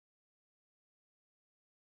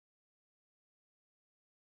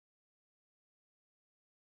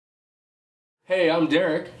Hey, I'm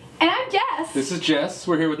Derek. And I'm Jess. This is Jess.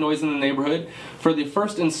 We're here with Noise in the Neighborhood for the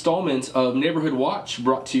first installment of Neighborhood Watch,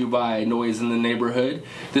 brought to you by Noise in the Neighborhood.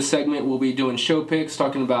 This segment we'll be doing show picks,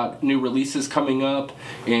 talking about new releases coming up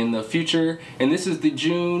in the future. And this is the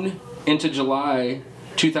June into July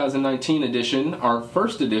 2019 edition, our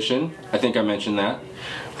first edition. I think I mentioned that.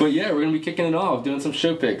 But yeah, we're going to be kicking it off, doing some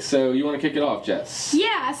show picks. So you want to kick it off, Jess?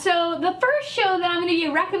 Yeah, so the first show that I'm going to be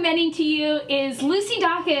recommending to you is Lucy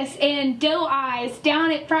Dacus and Doe Eyes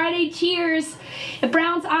down at Friday Cheers at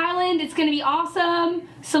Browns Island. It's going to be awesome.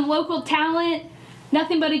 Some local talent.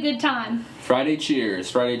 Nothing but a good time. Friday Cheers,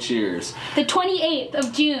 Friday Cheers. The 28th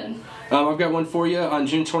of June. I've got one for you on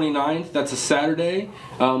June 29th. That's a Saturday.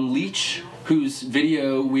 Leech, whose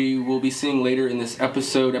video we will be seeing later in this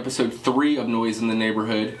episode 3 of Noise in the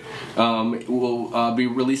Neighborhood, will be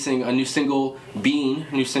releasing a new single, Bean,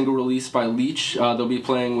 new single released by Leech. They'll be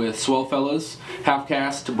playing with Swell Fellas, Half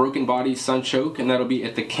Cast, Broken Body, Sunchoke, and that'll be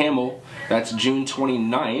at the Camel. That's June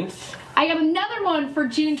 29th. I got another one for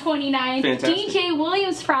June 29th. Fantastic. DJ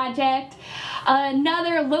Williams Project,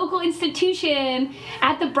 another local institution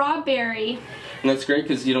at the Broadberry. And that's great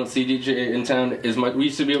because you don't see DJ in town as much. We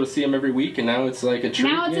used to be able to see him every week, and now it's like a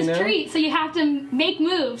treat. Now it's a treat, so you have to make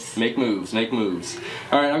moves. Make moves, make moves.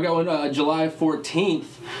 All right, I've got one July 14th.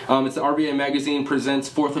 It's the RBA Magazine presents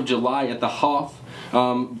 4th of July at the Hoff.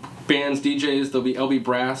 Bands, DJs, there'll be LB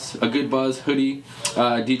Brass, A Good Buzz, Hoodie,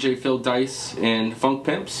 DJ Phil Dice, and Funk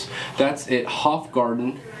Pimps. That's at Hoff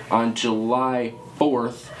Garden on July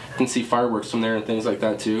 4th. You can see fireworks from there and things like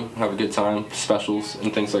that too. Have a good time, specials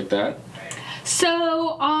and things like that.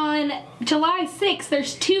 So on July 6th,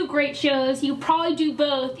 there's 2 great shows. You probably do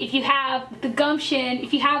both if you have the gumption,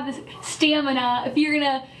 if you have the stamina, if you're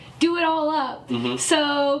gonna do it all up.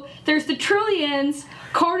 So there's the Trillions,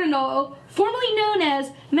 Cardinal, formerly known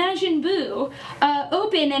as Majin Buu,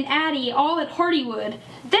 Open and Addy, all at Hardywood.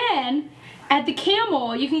 Then at the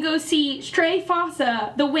Camel, you can go see Stray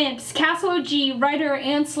Fossa, The Wimps, Castle OG, Ryder,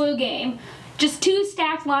 and Slow Game. Just 2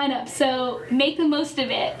 stacked lineups, so make the most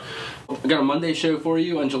of it. I got a Monday show for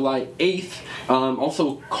you on July 8th.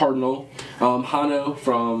 Also Cardinal, Hano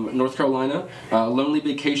from North Carolina, Lonely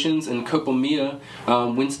Vacations, and Kopomia.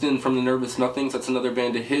 Winston from the Nervous Nothings, that's another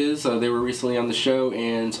band of his. They were recently on the show,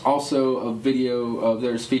 and also a video of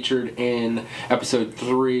theirs featured in episode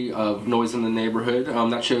 3 of Noise in the Neighborhood.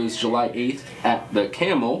 That show's July 8th at the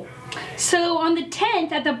Camel. So on the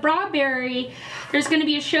 10th at the Broadberry, there's going to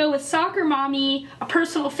be a show with Soccer Mommy, a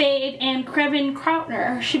personal fave, and Krevin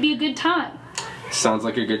Krautner. Should be a good time. Sounds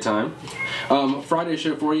like a good time. Friday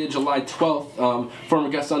show for you, July 12th. Former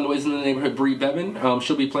guest on Noise in the Neighborhood, Bree Bevan.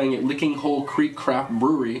 She'll be playing at Licking Hole Creek Craft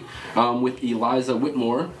Brewery with Eliza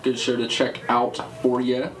Whitmore. Good show to check out for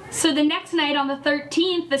you. So the next night on the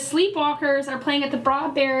 13th, the Sleepwalkers are playing at the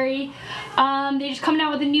Broadberry. They're just coming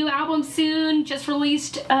out with a new album soon. Just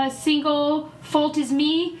released a single, Fault Is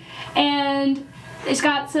Me. And it's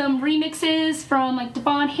got some remixes from like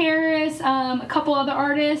Devon Harris, a couple other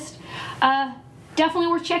artists. Definitely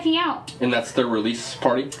worth checking out. And that's their release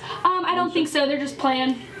party? I don't think so. They're just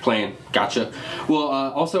playing. Playing. Gotcha. Well,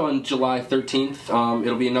 also on July 13th,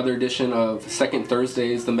 it'll be another edition of Second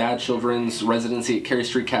Thursdays, the Mad Children's residency at Cary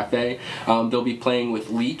Street Cafe. They'll be playing with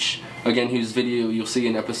Leech, again, whose video you'll see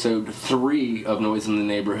in episode 3 of Noise in the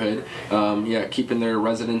Neighborhood. Yeah, keeping their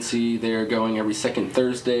residency there going every second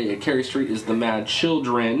Thursday at Cary Street is the Mad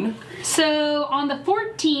Children. So on the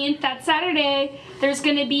 14th, that Saturday, there's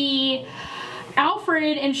going to be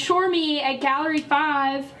Alfred and Shormy at Gallery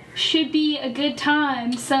 5. Should be a good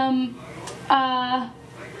time. Some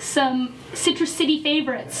Citrus City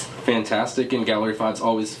favorites. Fantastic, and Gallery 5's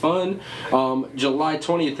always fun. July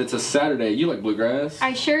 20th, it's a Saturday. You like bluegrass?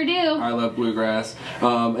 I sure do. I love bluegrass.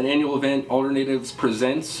 An annual event, Alternatives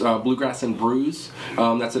Presents Bluegrass and Brews.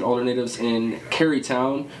 That's at Alternatives in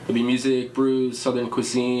Carytown. There'll be music, brews, southern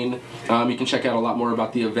cuisine. You can check out a lot more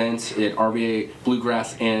about the event at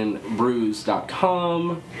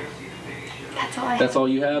rvabluegrassandbrews.com. That's all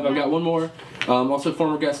you have? I've got one more. Also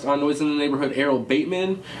former guest on Noise in the Neighborhood, Errol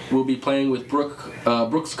Bateman, will be playing with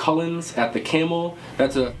Brooks Cullens at the Camel.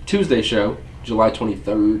 That's a Tuesday show, July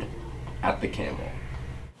 23rd at the Camel.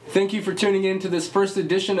 Thank you for tuning in to this first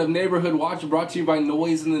edition of Neighborhood Watch, brought to you by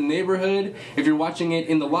Noise in the Neighborhood. If you're watching it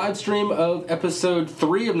in the live stream of episode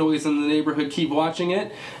 3 of Noise in the Neighborhood, keep watching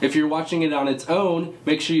it. If you're watching it on its own,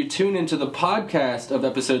 make sure you tune into the podcast of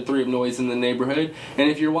episode 3 of Noise in the Neighborhood.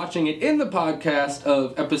 And if you're watching it in the podcast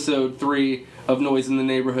of episode 3 of Noise in the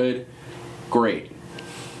Neighborhood, great.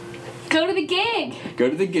 Go to the gig. Go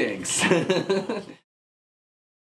to the gigs.